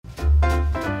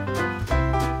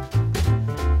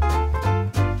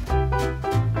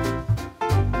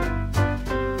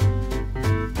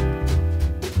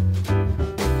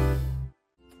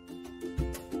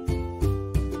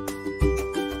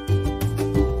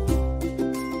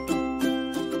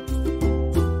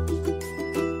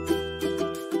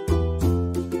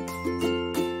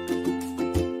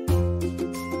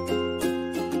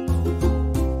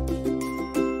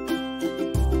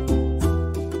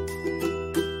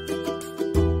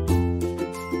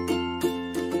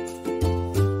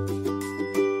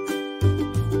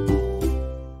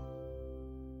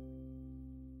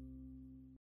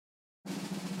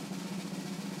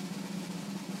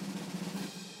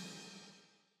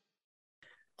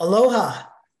Aloha,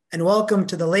 and welcome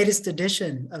to the latest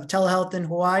edition of Telehealth in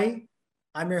Hawaii.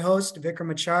 I'm your host, Vikram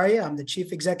Acharya. I'm the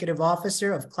Chief Executive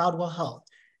Officer of Cloudwell Health,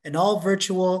 an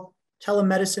all-virtual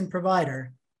telemedicine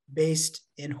provider based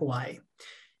in Hawaii.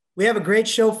 We have a great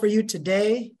show for you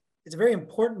today. It's a very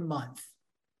important month.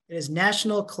 It is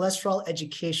National Cholesterol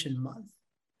Education Month.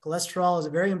 Cholesterol is a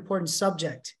very important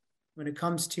subject when it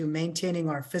comes to maintaining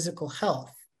our physical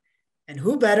health. And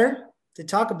who better to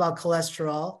talk about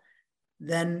cholesterol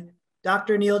than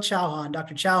Dr. Neil Chauhan.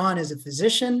 Dr. Chauhan is a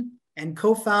physician and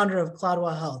co-founder of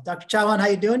Cloudwell Health. Dr. Chauhan, how are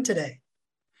you doing today?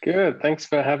 Good. Thanks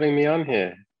for having me on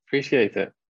here. Appreciate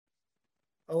it.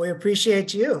 Oh, we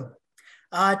appreciate you.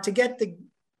 To get the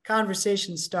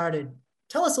conversation started,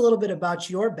 tell us a little bit about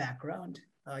your background.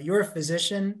 You're a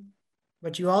physician,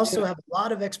 but you also have a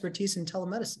lot of expertise in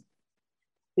telemedicine.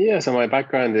 Yeah, so my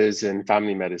background is in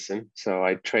family medicine. So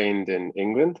I trained in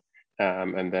England.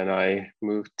 And then I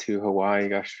moved to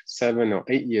Hawaii, 7 or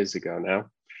 8 years ago now.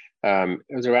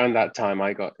 It was around that time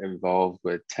I got involved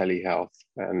with telehealth,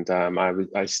 and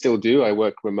I still do. I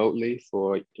work remotely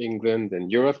for England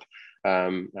and Europe.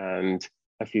 And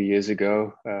a few years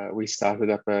ago, we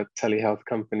started up a telehealth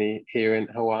company here in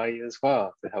Hawaii as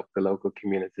well to help the local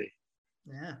community.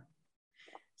 Yeah,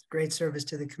 it's great service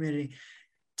to the community.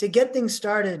 To get things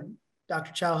started,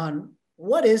 Dr. Chauhan,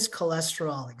 what is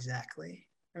cholesterol exactly?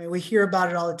 I mean, we hear about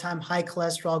it all the time: high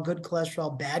cholesterol, good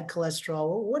cholesterol, bad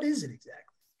cholesterol. What is it exactly?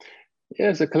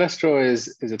 Yeah, so cholesterol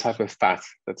is a type of fat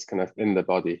that's kind of in the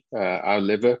body. Our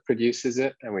liver produces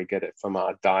it, and we get it from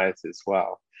our diet as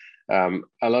well.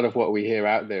 A lot of what we hear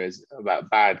out there is about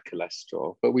bad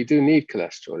cholesterol, but we do need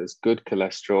cholesterol. There's good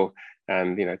cholesterol,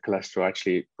 and cholesterol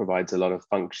actually provides a lot of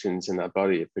functions in our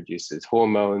body. It produces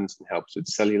hormones and helps with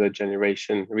cellular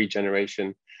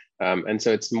regeneration. And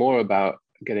so it's more about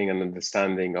getting an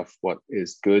understanding of what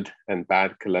is good and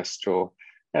bad cholesterol,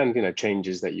 and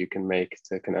changes that you can make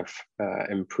to kind of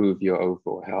improve your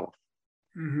overall health.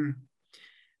 Mm-hmm.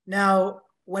 Now,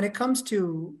 when it comes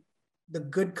to the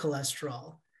good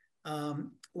cholesterol,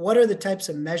 what are the types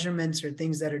of measurements or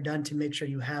things that are done to make sure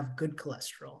you have good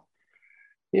cholesterol?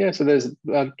 Yeah, so there's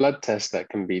blood tests that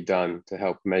can be done to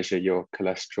help measure your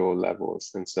cholesterol levels.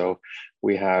 And so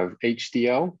we have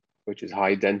HDL, which is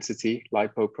high density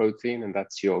lipoprotein, and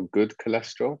that's your good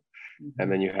cholesterol. Mm-hmm.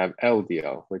 And then you have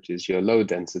LDL, which is your low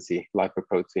density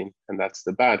lipoprotein, and that's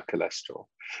the bad cholesterol.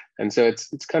 And so it's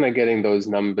kind of getting those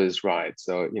numbers right.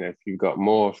 So, if you've got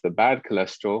more of the bad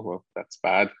cholesterol, well, that's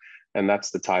bad. And that's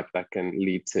the type that can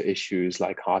lead to issues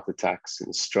like heart attacks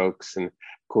and strokes, and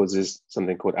causes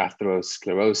something called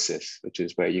atherosclerosis, which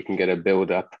is where you can get a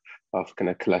buildup of kind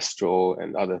of cholesterol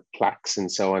and other plaques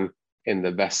and so on in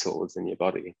the vessels in your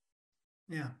body.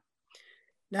 Yeah.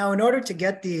 Now, in order to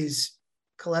get these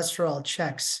cholesterol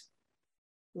checks,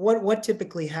 what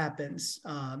typically happens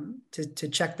to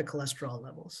check the cholesterol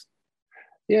levels?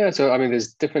 Yeah, so I mean,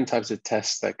 there's different types of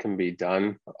tests that can be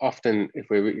done. Often, if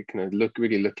we're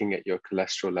really looking at your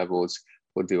cholesterol levels,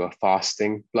 we'll do a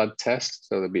fasting blood test.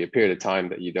 So there'll be a period of time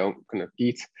that you don't kind of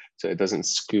eat, so it doesn't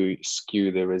skew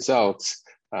the results.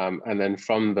 And then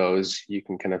from those, you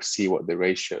can kind of see what the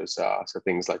ratios are. So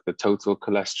things like the total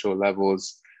cholesterol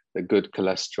levels, the good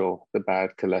cholesterol, the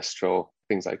bad cholesterol,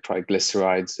 things like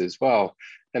triglycerides as well.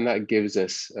 And that gives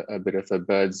us a bit of a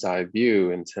bird's eye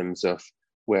view in terms of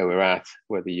where we're at,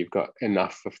 whether you've got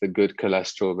enough of the good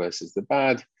cholesterol versus the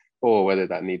bad, or whether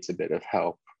that needs a bit of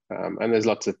help. And there's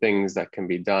lots of things that can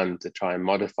be done to try and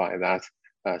modify that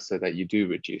so that you do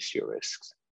reduce your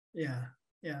risks. Yeah.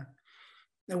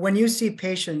 Now, when you see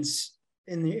patients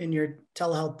in your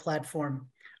telehealth platform,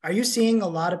 are you seeing a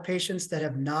lot of patients that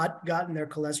have not gotten their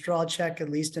cholesterol check at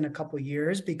least in a couple of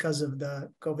years because of the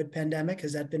COVID pandemic?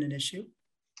 Has that been an issue?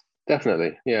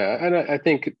 Definitely, yeah. And I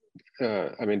think,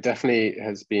 definitely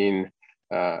has been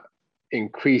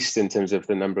increased in terms of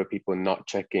the number of people not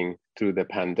checking through the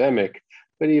pandemic.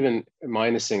 But even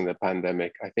minusing the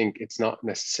pandemic, I think it's not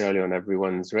necessarily on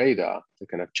everyone's radar to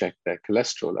kind of check their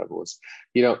cholesterol levels.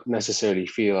 You don't necessarily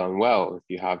feel unwell if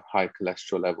you have high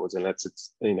cholesterol levels, unless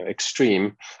it's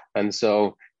extreme. And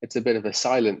so it's a bit of a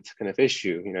silent kind of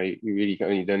issue. You really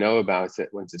only don't know about it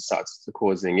once it starts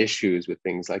causing issues with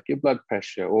things like your blood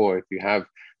pressure, or if you have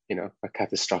a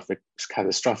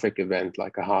catastrophic event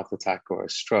like a heart attack or a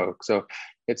stroke. So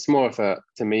it's more of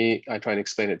to me, I try and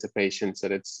explain it to patients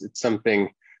that it's something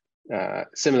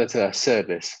similar to a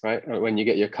service, right? When you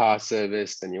get your car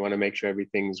serviced and you want to make sure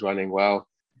everything's running well,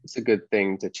 it's a good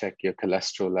thing to check your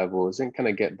cholesterol levels and kind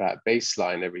of get that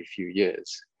baseline every few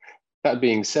years. That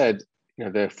being said,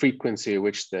 the frequency at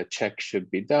which the check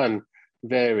should be done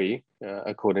vary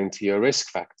according to your risk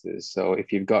factors. So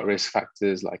if you've got risk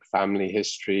factors like family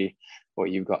history, or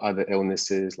you've got other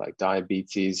illnesses like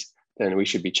diabetes, then we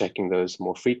should be checking those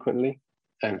more frequently.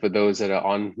 And for those that are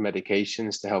on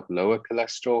medications to help lower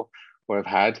cholesterol or have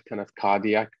had kind of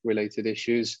cardiac related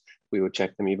issues, we will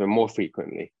check them even more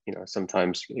frequently,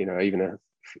 sometimes, even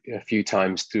a few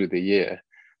times through the year.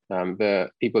 The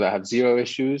people that have zero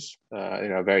issues,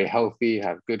 very healthy,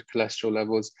 have good cholesterol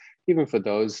levels, even for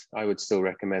those, I would still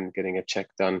recommend getting a check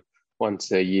done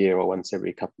once a year or once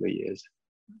every couple of years.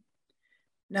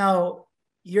 Now,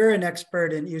 you're an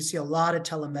expert and you see a lot of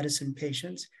telemedicine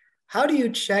patients. How do you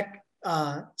check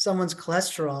someone's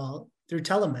cholesterol through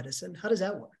telemedicine? How does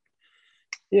that work?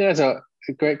 Yeah, so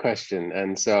a great question.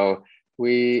 And so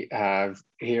we have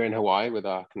here in Hawaii with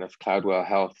our kind of Cloudwell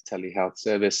Health telehealth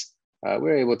service,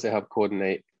 we're able to help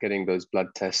coordinate getting those blood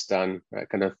tests done,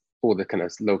 kind of all the kind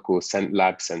of local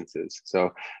lab centers.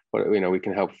 So, we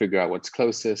can help figure out what's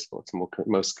closest, what's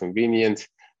most convenient,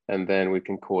 and then we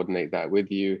can coordinate that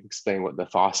with you, explain what the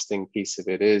fasting piece of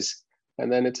it is.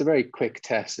 And then it's a very quick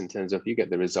test in terms of you get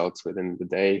the results within the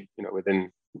day,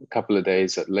 within a couple of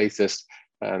days at latest,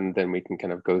 and then we can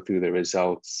kind of go through the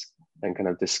results and kind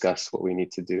of discuss what we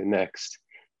need to do next.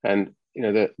 And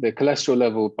the cholesterol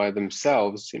level by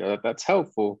themselves, that's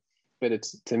helpful, but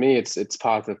to me it's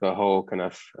part of the whole kind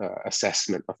of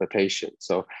assessment of the patient.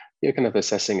 So you're kind of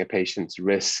assessing a patient's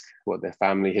risk, what their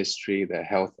family history, their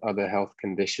health, other health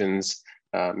conditions,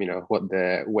 what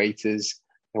their weight is,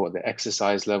 and what their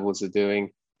exercise levels are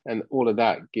doing, and all of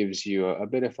that gives you a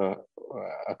bit of a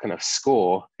kind of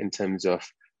score in terms of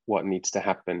what needs to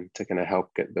happen to kind of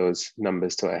help get those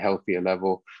numbers to a healthier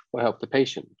level or help the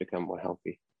patient become more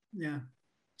healthy. Yeah.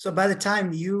 So by the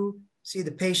time you see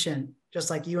the patient, just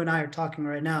like you and I are talking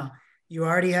right now, you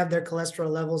already have their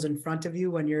cholesterol levels in front of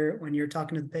you when you're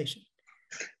talking to the patient.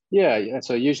 Yeah.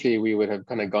 So usually we would have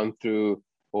kind of gone through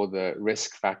all the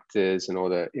risk factors and all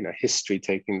the history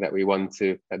taking that we want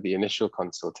to at the initial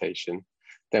consultation.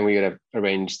 Then we would have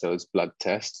arranged those blood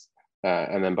tests.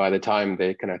 And then by the time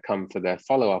they kind of come for their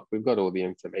follow-up, we've got all the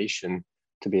information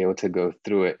to be able to go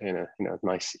through it in a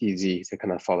nice, easy to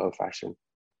kind of follow fashion.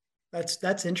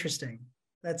 That's interesting.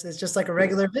 It's just like a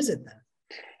regular visit then.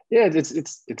 Yeah,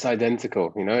 it's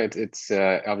identical. It's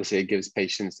obviously it gives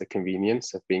patients the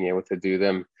convenience of being able to do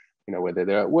them, whether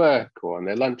they're at work or on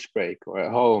their lunch break or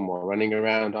at home or running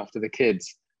around after the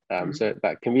kids. So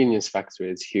that convenience factor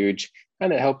is huge,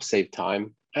 and it helps save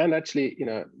time. And actually,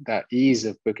 that ease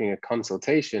of booking a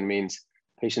consultation means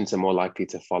patients are more likely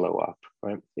to follow up,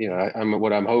 right?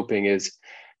 What I'm hoping is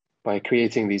by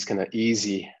creating these kind of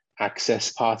easy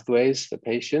access pathways for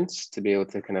patients to be able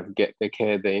to kind of get the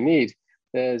care they need,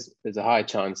 there's a high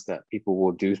chance that people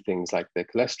will do things like their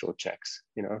cholesterol checks,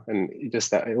 and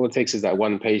just that all it takes is that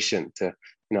one patient to,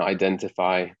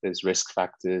 identify there's risk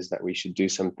factors that we should do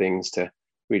some things to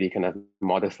really kind of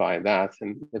modify that.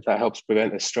 And if that helps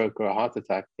prevent a stroke or a heart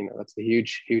attack, that's a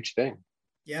huge, huge thing.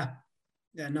 Yeah,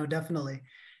 no, definitely.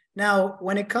 Now,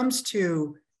 when it comes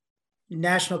to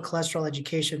National Cholesterol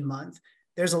Education Month,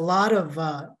 there's a lot of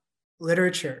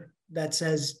literature that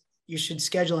says you should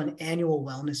schedule an annual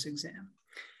wellness exam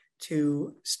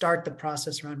to start the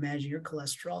process around managing your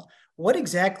cholesterol. What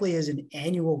exactly is an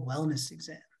annual wellness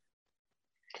exam?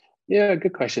 Yeah,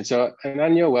 good question. So an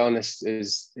annual wellness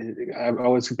is I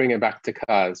always bring it back to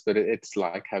cars, but it's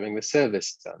like having the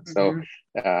service done. So,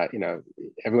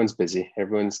 everyone's busy.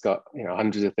 Everyone's got,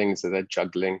 hundreds of things that they're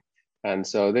juggling. And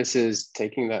so this is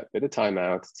taking that bit of time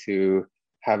out to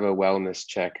have a wellness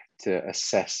check to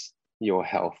assess your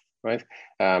health, right?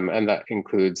 And that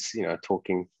includes,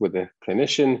 talking with a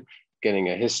clinician, getting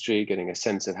a history, getting a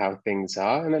sense of how things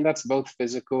are. And then that's both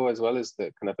physical as well as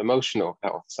the kind of emotional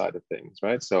health side of things,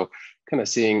 right? So kind of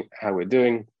seeing how we're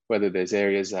doing, whether there's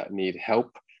areas that need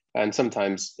help. And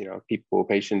sometimes,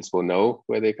 patients will know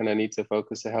where they kind of need to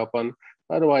focus the help on.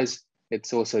 Otherwise,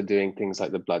 it's also doing things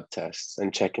like the blood tests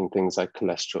and checking things like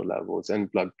cholesterol levels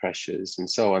and blood pressures and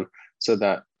so on, so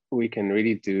that we can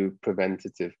really do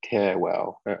preventative care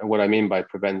well. And what I mean by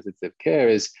preventative care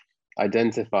is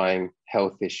identifying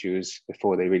health issues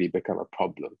before they really become a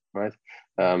problem, right?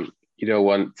 You don't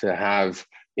want to have,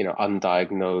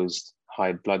 undiagnosed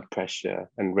high blood pressure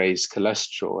and raised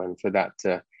cholesterol, and for that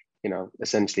to,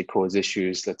 essentially cause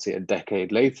issues, let's say a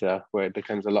decade later, where it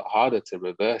becomes a lot harder to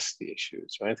reverse the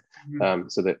issues, right?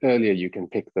 So the earlier you can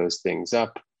pick those things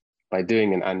up by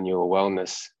doing an annual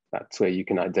wellness, that's where you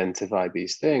can identify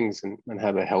these things and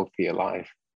have a healthier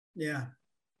life. Yeah.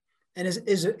 And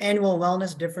is annual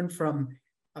wellness different from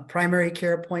a primary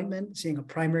care appointment, seeing a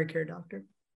primary care doctor?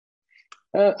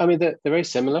 They're very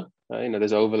similar.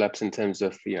 There's overlaps in terms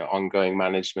of ongoing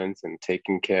management and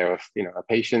taking care of a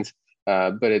patient,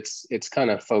 but it's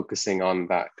kind of focusing on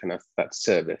that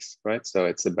service, right? So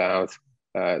it's about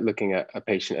looking at a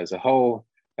patient as a whole,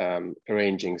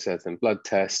 arranging certain blood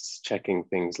tests, checking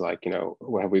things like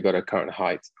where have we got a current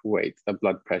height, weight, a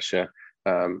blood pressure,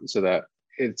 so that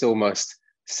it's almost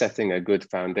setting a good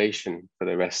foundation for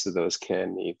the rest of those care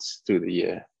needs through the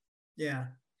year. Yeah,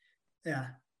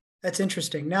 that's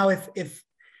interesting. Now, if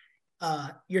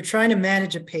you're trying to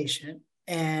manage a patient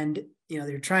and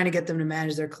you're trying to get them to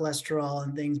manage their cholesterol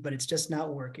and things, but it's just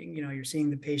not working. You're seeing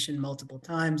the patient multiple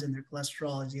times and their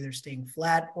cholesterol is either staying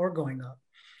flat or going up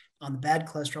on the bad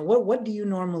cholesterol. What do you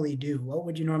normally do? What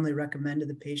would you normally recommend to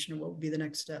the patient? What would be the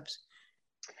next steps?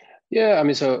 Yeah, I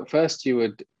mean, so first you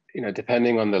would,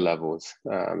 depending on the levels.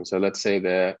 So let's say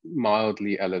they're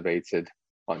mildly elevated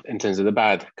in terms of the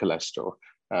bad cholesterol,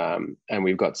 and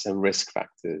we've got some risk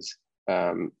factors.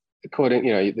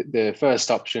 The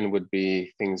first option would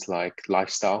be things like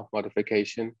lifestyle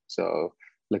modification. So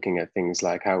looking at things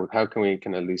like how can we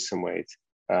kind of lose some weight?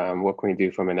 What can we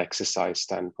do from an exercise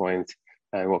standpoint?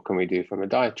 And what can we do from a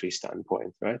dietary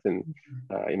standpoint, right? And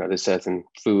there's certain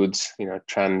foods,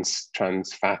 trans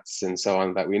fats and so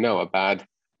on that we know are bad,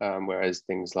 whereas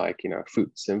things like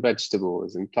fruits and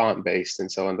vegetables and plant-based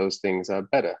and so on, those things are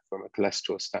better from a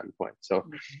cholesterol standpoint. So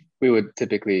we would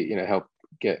typically help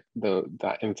get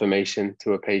that information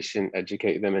to a patient,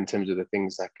 educate them in terms of the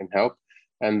things that can help,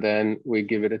 and then we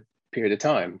give it a period of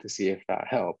time to see if that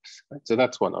helps, right? So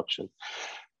that's one option.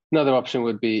 Another option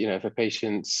would be, if a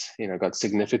patient's, got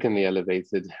significantly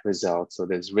elevated results or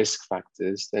there's risk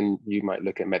factors, then you might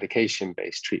look at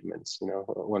medication-based treatments.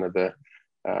 One of the,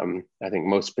 I think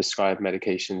most prescribed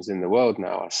medications in the world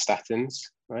now are statins,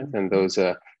 right? And those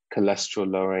are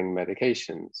cholesterol-lowering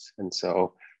medications. And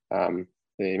so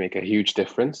they make a huge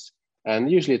difference. And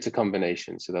usually it's a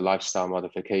combination. So the lifestyle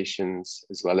modifications,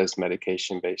 as well as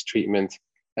medication-based treatment,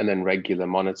 and then regular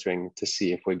monitoring to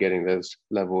see if we're getting those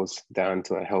levels down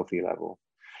to a healthy level.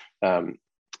 And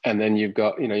then you've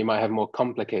got, you might have more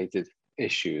complicated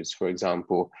issues. For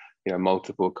example,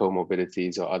 multiple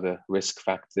comorbidities or other risk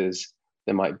factors.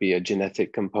 There might be a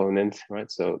genetic component, right?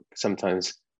 So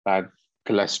sometimes bad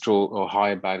cholesterol or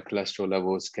high bad cholesterol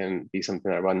levels can be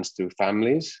something that runs through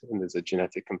families, and there's a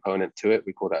genetic component to it.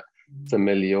 We call that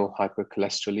familial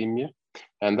hypercholesterolemia,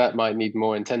 and that might need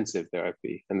more intensive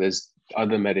therapy. And there's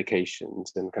other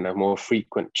medications and kind of more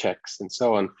frequent checks and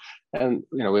so on. And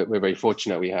we're very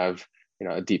fortunate we have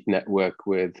a deep network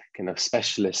with kind of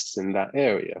specialists in that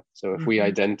area. So if we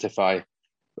identify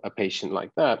a patient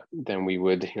like that, then we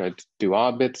would do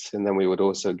our bits, and then we would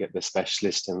also get the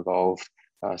specialist involved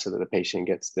so that the patient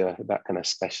gets that kind of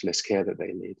specialist care that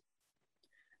they need.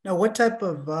 Now, what type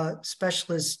of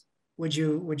specialist would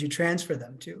you transfer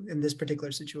them to in this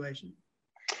particular situation?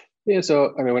 Yeah,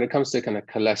 so I mean, when it comes to kind of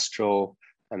cholesterol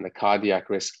and the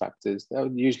cardiac risk factors, that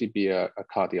would usually be a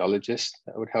cardiologist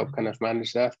that would help kind of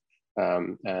manage that.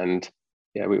 And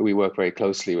yeah, we work very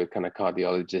closely with kind of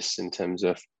cardiologists in terms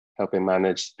of helping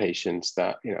manage patients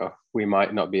that we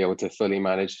might not be able to fully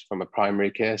manage from a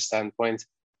primary care standpoint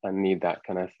and need that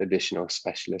kind of additional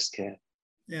specialist care.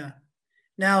 Yeah.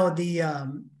 Now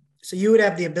so you would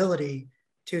have the ability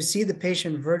to see the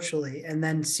patient virtually and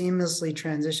then seamlessly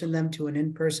transition them to an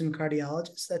in-person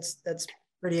cardiologist. That's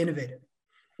pretty innovative.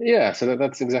 Yeah, so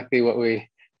that's exactly what we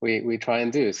try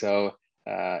and do. So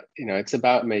it's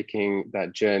about making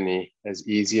that journey as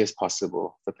easy as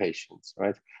possible for patients,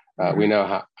 right? We know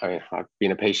how, I've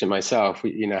been a patient myself,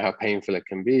 you know how painful it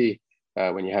can be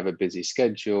when you have a busy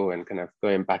schedule and kind of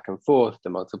going back and forth to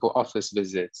multiple office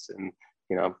visits, and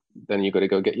then you've got to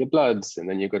go get your bloods, and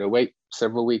then you've got to wait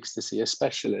several weeks to see a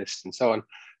specialist and so on.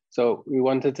 So we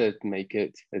wanted to make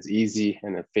it as easy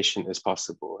and efficient as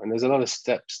possible. And there's a lot of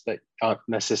steps that aren't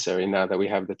necessary now that we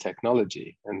have the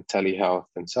technology and telehealth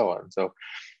and so on. So,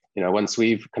 once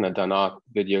we've kind of done our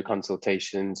video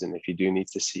consultations, and if you do need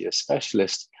to see a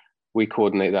specialist, we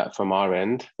coordinate that from our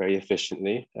end very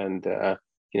efficiently. And,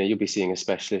 you'll be seeing a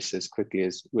specialist as quickly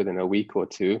as within a week or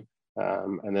two.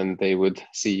 And then they would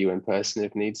see you in person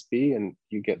if needs be, and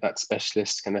you get that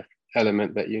specialist kind of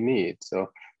element that you need. So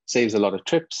saves a lot of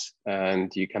trips,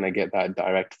 and you kind of get that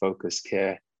direct focus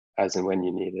care as and when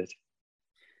you need it.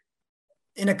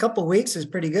 In a couple of weeks is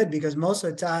pretty good, because most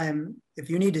of the time, if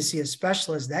you need to see a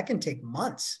specialist, that can take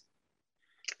months.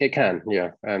 It can,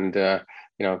 yeah. And,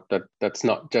 that's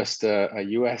not just a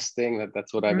US thing,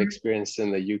 that's what I've experienced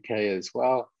in the UK as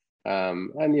well.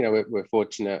 And, we're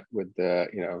fortunate with the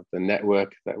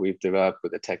network that we've developed,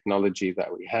 with the technology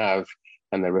that we have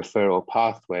and the referral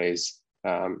pathways,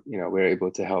 we're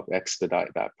able to help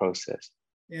expedite that process.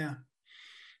 Yeah.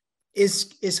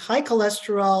 Is high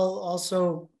cholesterol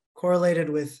also correlated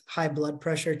with high blood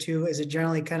pressure too? Is it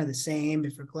generally kind of the same?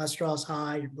 If your cholesterol is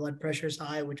high, your blood pressure is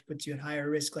high, which puts you at higher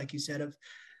risk, like you said, of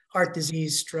heart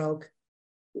disease, stroke?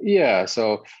 Yeah,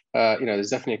 so there's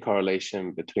definitely a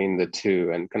correlation between the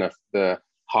two, and kind of the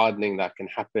hardening that can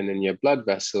happen in your blood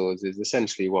vessels is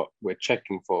essentially what we're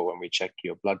checking for when we check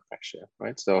your blood pressure,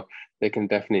 right? So they can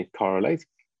definitely correlate.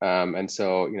 And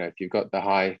so, if you've got the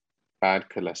high bad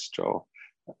cholesterol,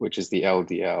 which is the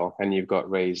LDL, and you've got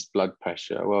raised blood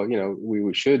pressure, well,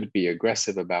 we should be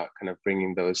aggressive about kind of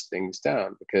bringing those things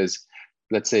down, because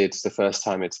let's say it's the first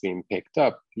time it's been picked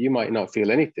up, you might not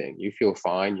feel anything. You feel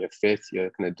fine, you're fit, you're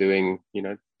kind of doing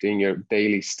your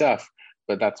daily stuff,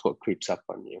 but that's what creeps up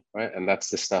on you, right? And that's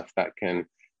the stuff that can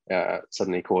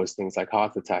suddenly cause things like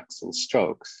heart attacks and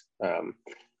strokes.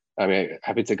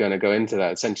 Happy to go into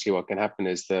that. Essentially, what can happen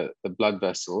is the blood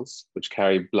vessels, which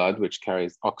carry blood, which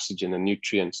carries oxygen and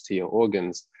nutrients to your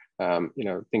organs,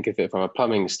 think of it from a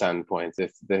plumbing standpoint.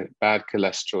 If the bad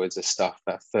cholesterol is the stuff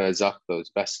that furs up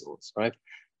those vessels, right?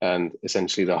 And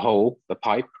essentially the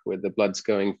pipe where the blood's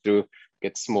going through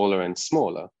gets smaller and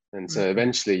smaller. And so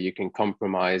eventually you can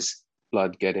compromise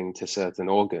blood getting to certain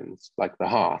organs like the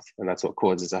heart, and that's what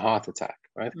causes a heart attack,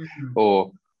 right? Mm-hmm.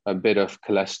 Or a bit of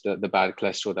cholesterol, the bad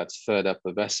cholesterol that's furred up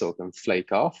a vessel can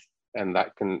flake off, and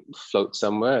that can float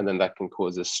somewhere, and then that can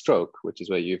cause a stroke, which is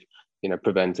where you've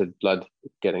prevented blood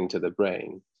getting to the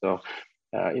brain. So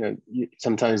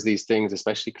sometimes these things,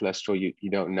 especially cholesterol, you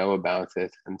don't know about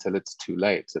it until it's too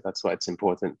late. So that's why it's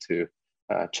important to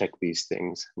check these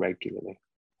things regularly.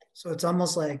 So it's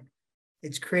almost like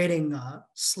it's creating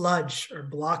sludge or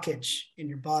blockage in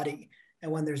your body.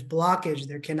 And when there's blockage,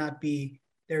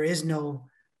 there is no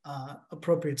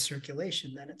appropriate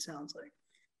circulation, then it sounds like.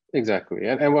 Exactly.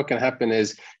 And what can happen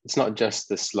is it's not just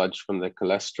the sludge from the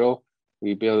cholesterol.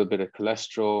 We build a bit of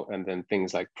cholesterol, and then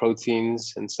things like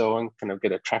proteins and so on kind of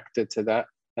get attracted to that.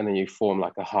 And then you form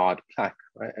like a hard plaque,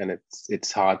 right? And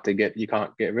it's hard to you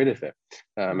can't get rid of it.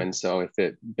 And so if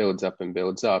it builds up and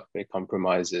builds up, it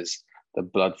compromises the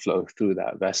blood flow through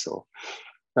that vessel.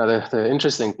 Now, the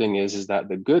interesting thing is that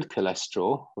the good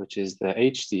cholesterol, which is the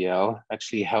HDL,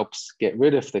 actually helps get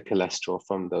rid of the cholesterol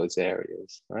from those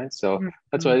areas, right? So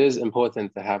that's why it is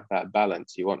important to have that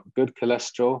balance. You want good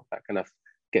cholesterol that kind of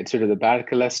gets rid of the bad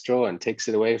cholesterol and takes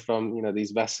it away from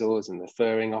these vessels and the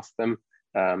furring off them.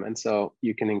 And so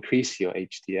you can increase your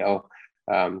HDL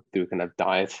through kind of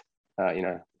diet,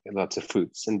 lots of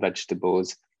fruits and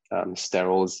vegetables,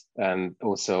 sterols, and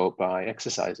also by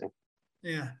exercising.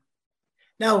 Yeah.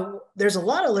 Now, there's a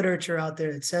lot of literature out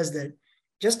there that says that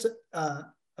just a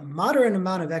moderate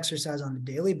amount of exercise on a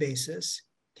daily basis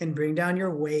can bring down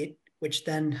your weight, which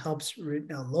then helps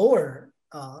lower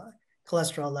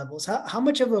cholesterol levels. How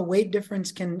much of a weight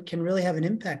difference can really have an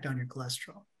impact on your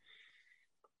cholesterol?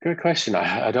 Good question.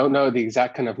 I don't know the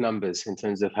exact kind of numbers in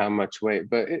terms of how much weight,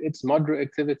 but it's moderate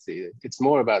activity. It's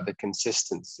more about the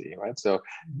consistency, right? So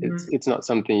it's not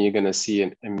something you're going to see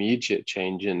an immediate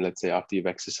change in, let's say, after you've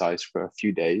exercised for a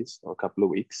few days or a couple of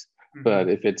weeks. But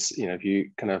if it's, if you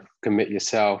kind of commit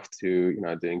yourself to,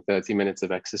 doing 30 minutes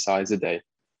of exercise a day,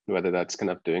 whether that's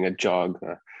kind of doing a jog,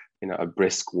 a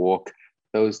brisk walk,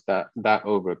 that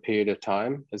over a period of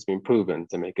time has been proven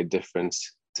to make a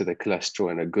difference to the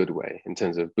cholesterol in a good way, in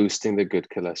terms of boosting the good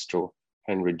cholesterol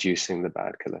and reducing the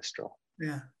bad cholesterol.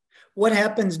 Yeah. What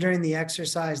happens during the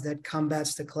exercise that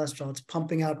combats the cholesterol? It's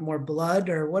pumping out more blood,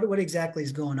 or what exactly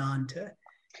is going on to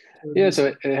yeah,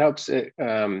 so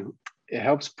it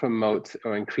helps promote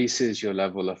or increases your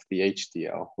level of the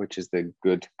HDL, which is the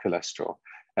good cholesterol.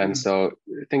 And so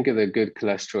think of the good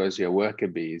cholesterol as your worker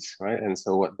bees, right? And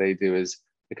so what they do is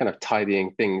they're kind of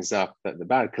tidying things up that the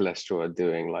bad cholesterol are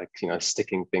doing, like,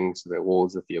 sticking things to the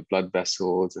walls of your blood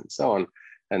vessels and so on.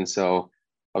 And so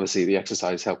obviously the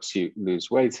exercise helps you lose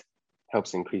weight,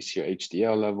 helps increase your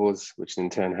HDL levels, which in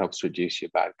turn helps reduce your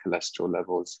bad cholesterol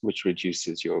levels, which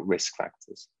reduces your risk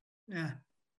factors. Yeah,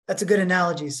 that's a good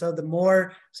analogy. So the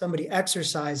more somebody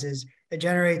exercises, it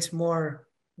generates more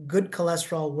good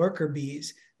cholesterol worker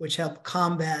bees, which help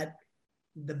combat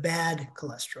the bad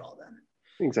cholesterol then.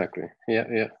 Exactly.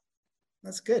 Yeah.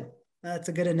 That's good. That's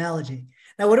a good analogy.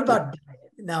 Now, what about diet?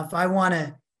 Now, if I want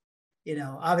to,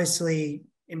 obviously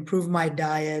improve my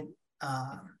diet,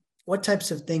 what types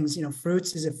of things,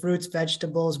 fruits, is it fruits,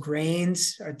 vegetables,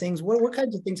 grains, or things, what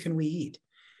kinds of things can we eat?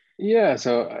 Yeah,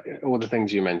 so all the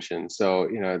things you mentioned. So,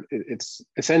 it's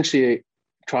essentially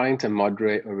trying to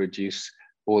moderate or reduce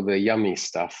all the yummy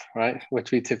stuff, right?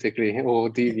 Which we typically all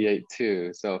deviate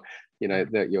to. So,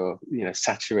 that your,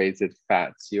 saturated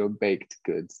fats, your baked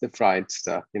goods, the fried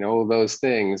stuff, all those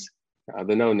things are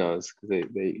the no-nos because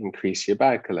they increase your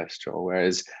bad cholesterol.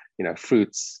 Whereas,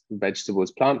 fruits,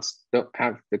 vegetables, plants don't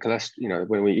have the cholesterol.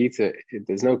 When we eat it,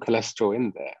 there's no cholesterol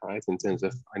in there, right? In terms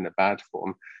of in a bad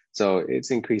form. So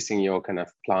it's increasing your kind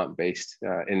of plant-based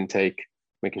intake,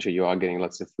 making sure you are getting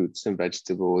lots of fruits and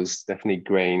vegetables, definitely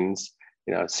grains,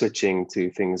 switching to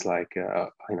things like,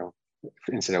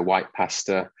 instead of white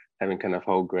pasta, having kind of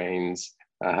whole grains,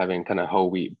 having kind of whole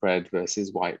wheat bread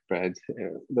versus white bread,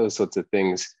 those sorts of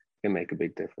things can make a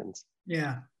big difference.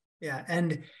 Yeah. Yeah.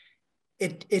 And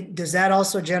it does that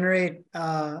also generate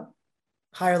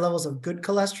higher levels of good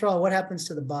cholesterol? What happens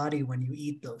to the body when you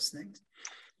eat those things?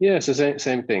 Yeah, so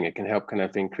same thing. It can help kind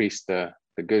of increase the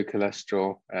good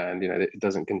cholesterol, and it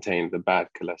doesn't contain the bad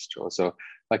cholesterol. So,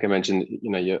 like I mentioned,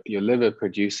 your liver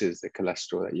produces the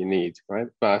cholesterol that you need, right?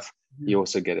 But you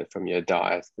also get it from your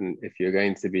diet. And if you're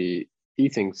going to be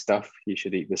eating stuff, you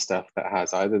should eat the stuff that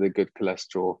has either the good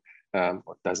cholesterol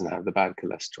or doesn't have the bad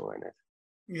cholesterol in it.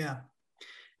 Yeah.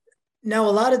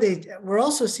 Now, we're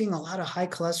also seeing a lot of high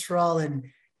cholesterol and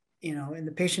in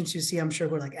the patients you see, I'm sure,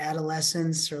 who are like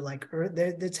adolescents or like,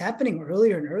 it's happening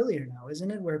earlier and earlier now,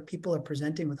 isn't it? Where people are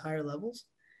presenting with higher levels?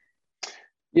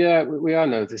 Yeah, we are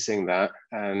noticing that.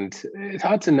 And it's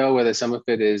hard to know whether some of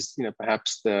it is,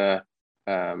 perhaps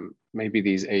maybe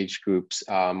these age groups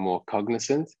are more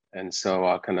cognizant and so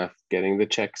are kind of getting the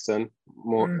checks done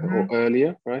more or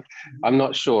earlier, right? I'm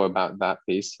not sure about that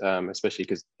piece, especially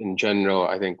because in general,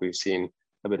 I think we've seen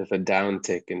a bit of a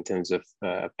downtick in terms of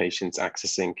patients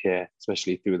accessing care,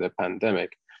 especially through the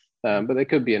pandemic. But there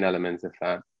could be an element of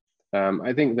that.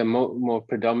 I think the more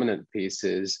predominant piece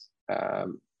is,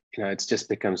 it's just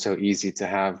become so easy to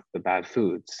have the bad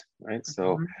foods, right?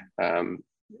 So,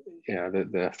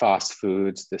 the fast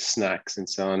foods, the snacks and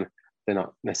so on, they're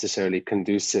not necessarily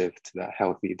conducive to that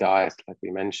healthy diet, like we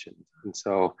mentioned. And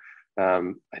so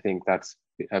I think that's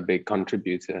a big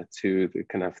contributor to the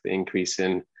kind of the increase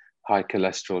in high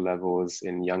cholesterol levels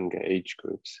in younger age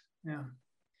groups. Yeah.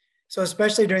 So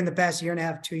especially during the past year and a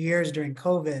half, 2 years during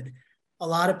COVID, a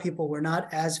lot of people were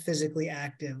not as physically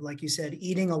active. Like you said,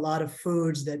 eating a lot of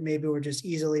foods that maybe were just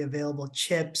easily available,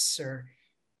 chips or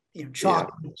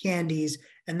chocolate, candies,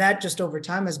 and that just over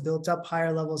time has built up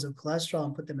higher levels of cholesterol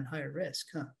and put them at higher risk,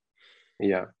 huh?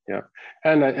 Yeah,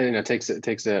 and it takes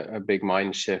a big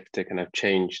mind shift to kind of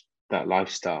change that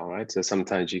lifestyle, right? So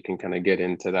sometimes you can kind of get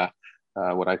into that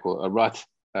what I call a rut,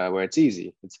 where it's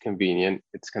easy, it's convenient,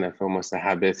 it's kind of almost a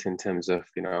habit in terms of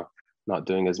not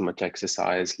doing as much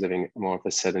exercise, living more of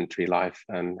a sedentary life,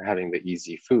 and having the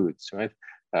easy foods, right?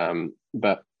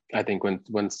 But I think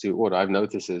what I've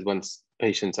noticed is once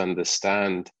patients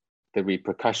understand the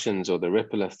repercussions or the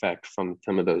ripple effect from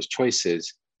some of those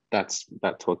choices, that's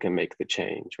what can make the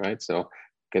change, right? So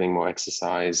getting more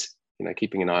exercise,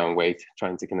 keeping an eye on weight,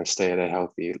 trying to kind of stay at a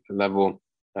healthy level,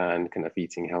 and kind of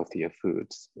eating healthier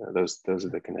foods. Those are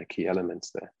the kind of key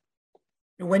elements there.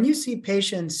 When you see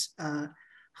patients,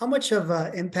 how much of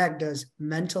an impact does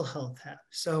mental health have?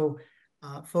 So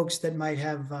folks that might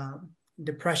have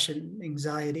depression,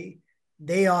 anxiety,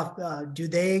 do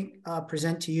they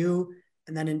present to you,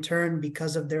 and then in turn,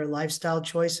 because of their lifestyle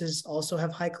choices, also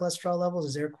have high cholesterol levels?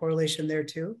 Is there a correlation there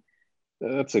too?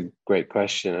 That's a great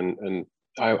question, and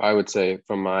I would say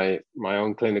from my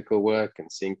own clinical work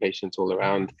and seeing patients all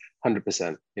around,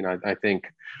 100%. I think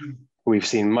we've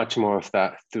seen much more of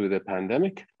that through the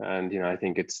pandemic, and I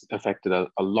think it's affected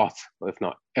a lot, if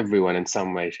not everyone, in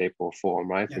some way, shape, or form,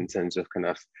 right? In terms of kind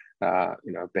of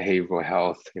behavioral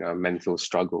health, mental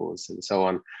struggles, and so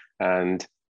on. And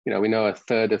we know a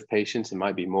third of patients, it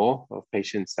might be more, of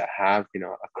patients that have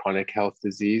a chronic health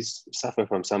disease suffer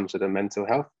from some sort of mental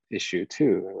health issue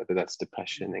too, whether that's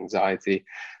depression, anxiety,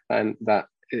 and that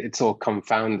it's all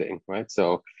confounding, right?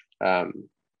 So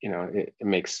it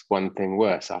makes one thing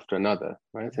worse after another,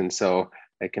 right? And so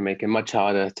it can make it much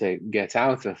harder to get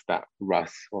out of that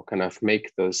rut or kind of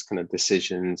make those kind of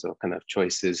decisions or kind of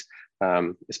choices,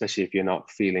 especially if you're not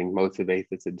feeling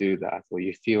motivated to do that, or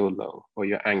you feel low, or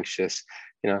you're anxious.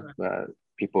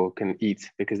 People can eat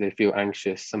because they feel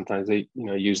anxious. Sometimes they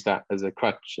use that as a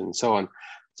crutch and so on.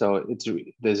 So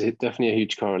there's definitely a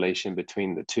huge correlation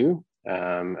between the two.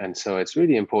 And so it's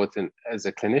really important as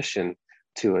a clinician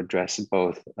to address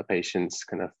both a patient's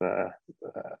kind of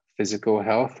physical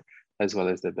health as well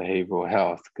as the behavioral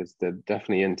health, because they're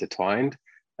definitely intertwined,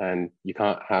 and you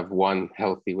can't have one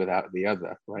healthy without the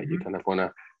other, right? You kind of want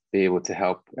to be able to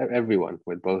help everyone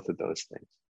with both of those things.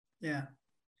 Yeah.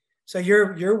 So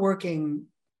you're working,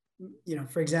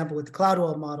 for example, with the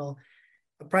Cloudwell model,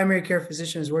 a primary care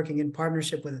physician is working in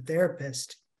partnership with a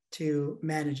therapist to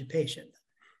manage a patient,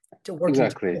 to work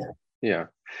exactly. together. Yeah,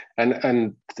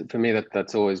 and for me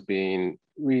that's always been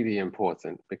really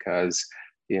important because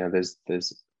there's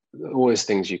always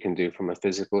things you can do from a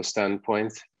physical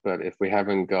standpoint, but if we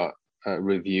haven't got a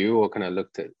review or kind of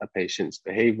looked at a patient's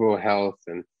behavioral health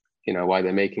and why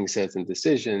they're making certain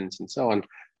decisions and so on,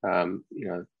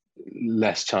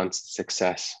 less chance of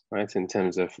success, right, in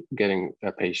terms of getting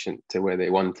a patient to where they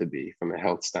want to be from a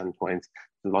health standpoint,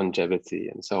 longevity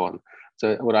and so on.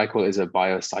 So what I call is a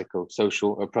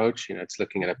biopsychosocial approach. It's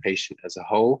looking at a patient as a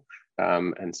whole.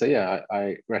 And so, yeah,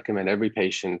 I recommend every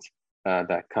patient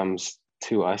that comes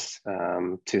to us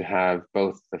to have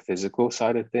both the physical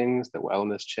side of things, the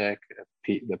wellness check,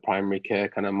 the primary care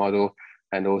kind of model,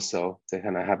 and also to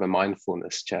kind of have a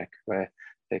mindfulness check where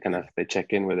they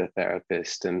check in with a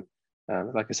therapist. And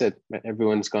like I said,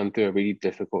 everyone's gone through a really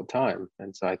difficult time.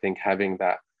 And so I think having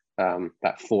that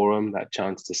forum, that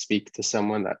chance to speak to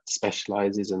someone that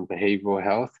specializes in behavioral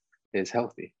health is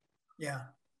healthy. Yeah.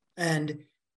 And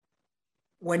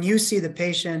when you see the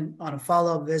patient on a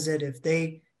follow-up visit, if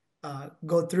they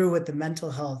go through with the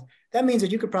mental health, that means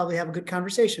that you could probably have a good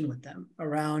conversation with them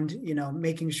around,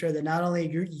 making sure that not only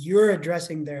you're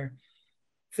addressing their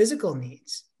physical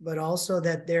needs, but also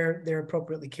that they're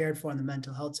appropriately cared for on the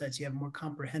mental health side. So you have a more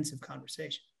comprehensive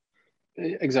conversation.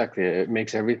 Exactly. It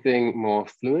makes everything more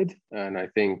fluid. And I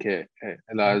think it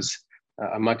allows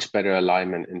a much better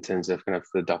alignment in terms of kind of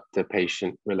the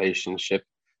doctor-patient relationship.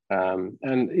 And,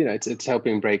 it's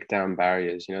helping break down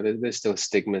barriers. There's still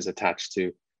stigmas attached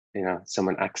to,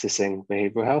 someone accessing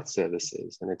behavioral health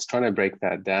services. And it's trying to break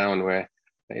that down where,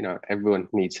 everyone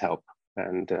needs help.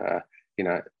 And,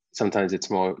 sometimes it's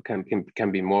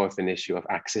can be more of an issue of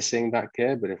accessing that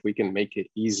care. But if we can make it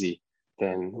easy,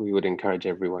 then we would encourage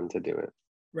everyone to do it.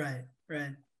 Right.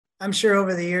 I'm sure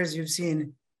over the years you've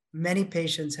seen many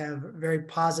patients have very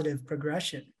positive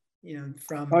progression,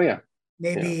 from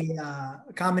maybe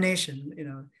a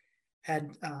combination,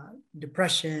 had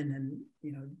depression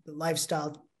and, the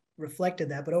lifestyle reflected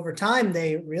that. But over time,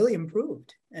 they really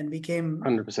improved and became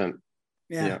 100%.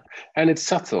 Yeah. And it's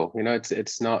subtle,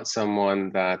 it's not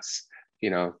someone that's,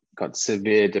 got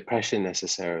severe depression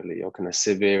necessarily or kind of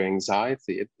severe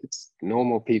anxiety. It's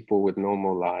normal people with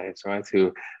normal lives, right?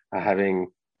 Who are having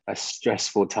a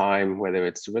stressful time, whether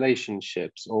it's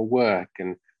relationships or work,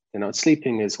 and they're not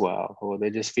sleeping as well, or they're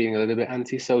just feeling a little bit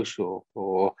antisocial,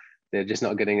 or they're just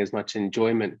not getting as much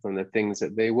enjoyment from the things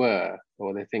that they were,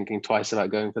 or they're thinking twice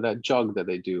about going for that jog that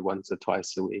they do once or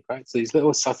twice a week, right? So these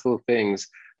little subtle things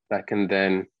that can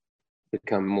then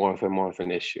become more of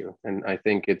an issue. And I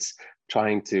think it's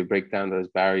trying to break down those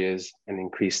barriers and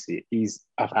increase the ease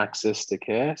of access to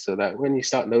care so that when you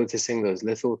start noticing those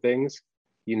little things,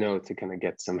 to kind of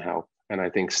get some help. And I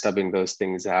think stubbing those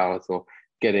things out or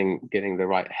getting the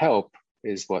right help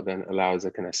is what then allows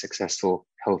a kind of successful,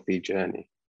 healthy journey.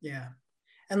 Yeah.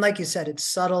 And like you said, it's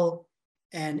subtle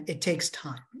and it takes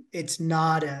time. It's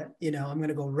not I'm going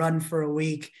to go run for a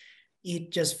week,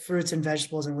 eat just fruits and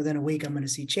vegetables, and within a week I'm going to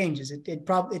see changes.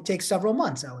 It takes several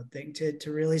months, I would think,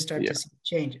 to really start to see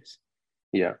changes.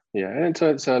 Yeah. And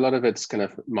so a lot of it's kind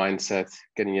of mindset,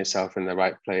 getting yourself in the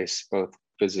right place, both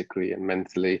physically and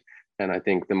mentally. And I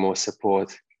think the more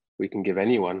support we can give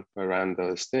anyone around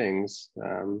those things,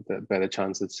 the better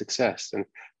chance of success. And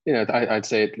I'd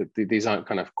say these aren't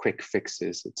kind of quick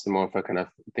fixes. It's more of a kind of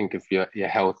think of your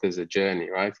health as a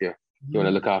journey, right? You want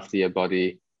to look after your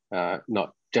body,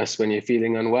 not just when you're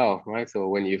feeling unwell, right? Or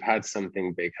when you've had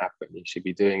something big happen. You should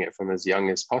be doing it from as young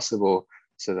as possible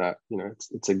so that,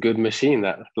 it's a good machine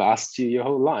that lasts you your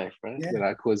whole life, right?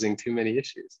 Without causing too many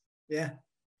issues. Yeah.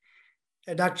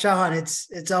 Dr. Chauhan,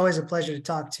 it's always a pleasure to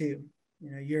talk to you.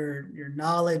 Your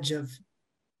knowledge of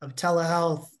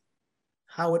telehealth,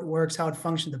 how it works, how it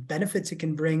functions, the benefits it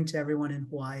can bring to everyone in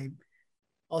Hawaii.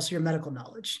 Also your medical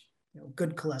knowledge,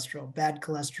 good cholesterol, bad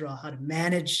cholesterol, how to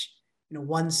manage,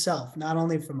 oneself, not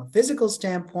only from a physical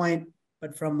standpoint,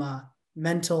 but from a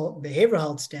mental behavioral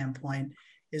health standpoint,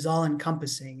 is all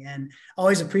encompassing. And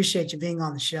always appreciate you being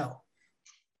on the show.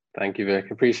 Thank you,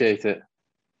 Vic. Appreciate it.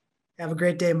 Have a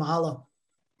great day. Mahalo.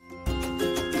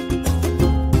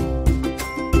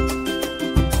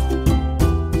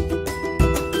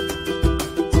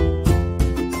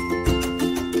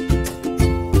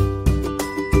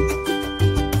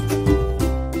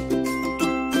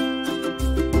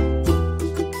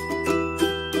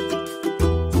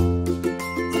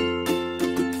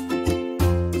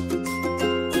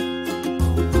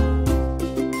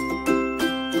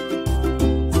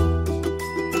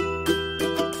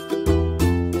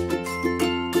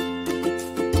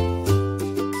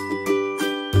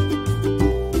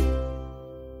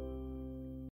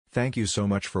 Thank you so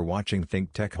much for watching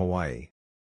Think Tech Hawaii.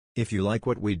 If you like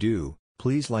what we do,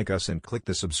 please like us and click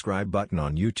the subscribe button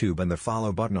on YouTube and the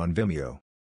follow button on Vimeo.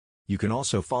 You can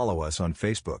also follow us on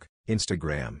Facebook,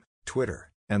 Instagram,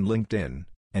 Twitter, and LinkedIn,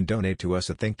 and donate to us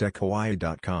at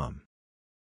thinktechhawaii.com.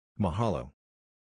 Mahalo.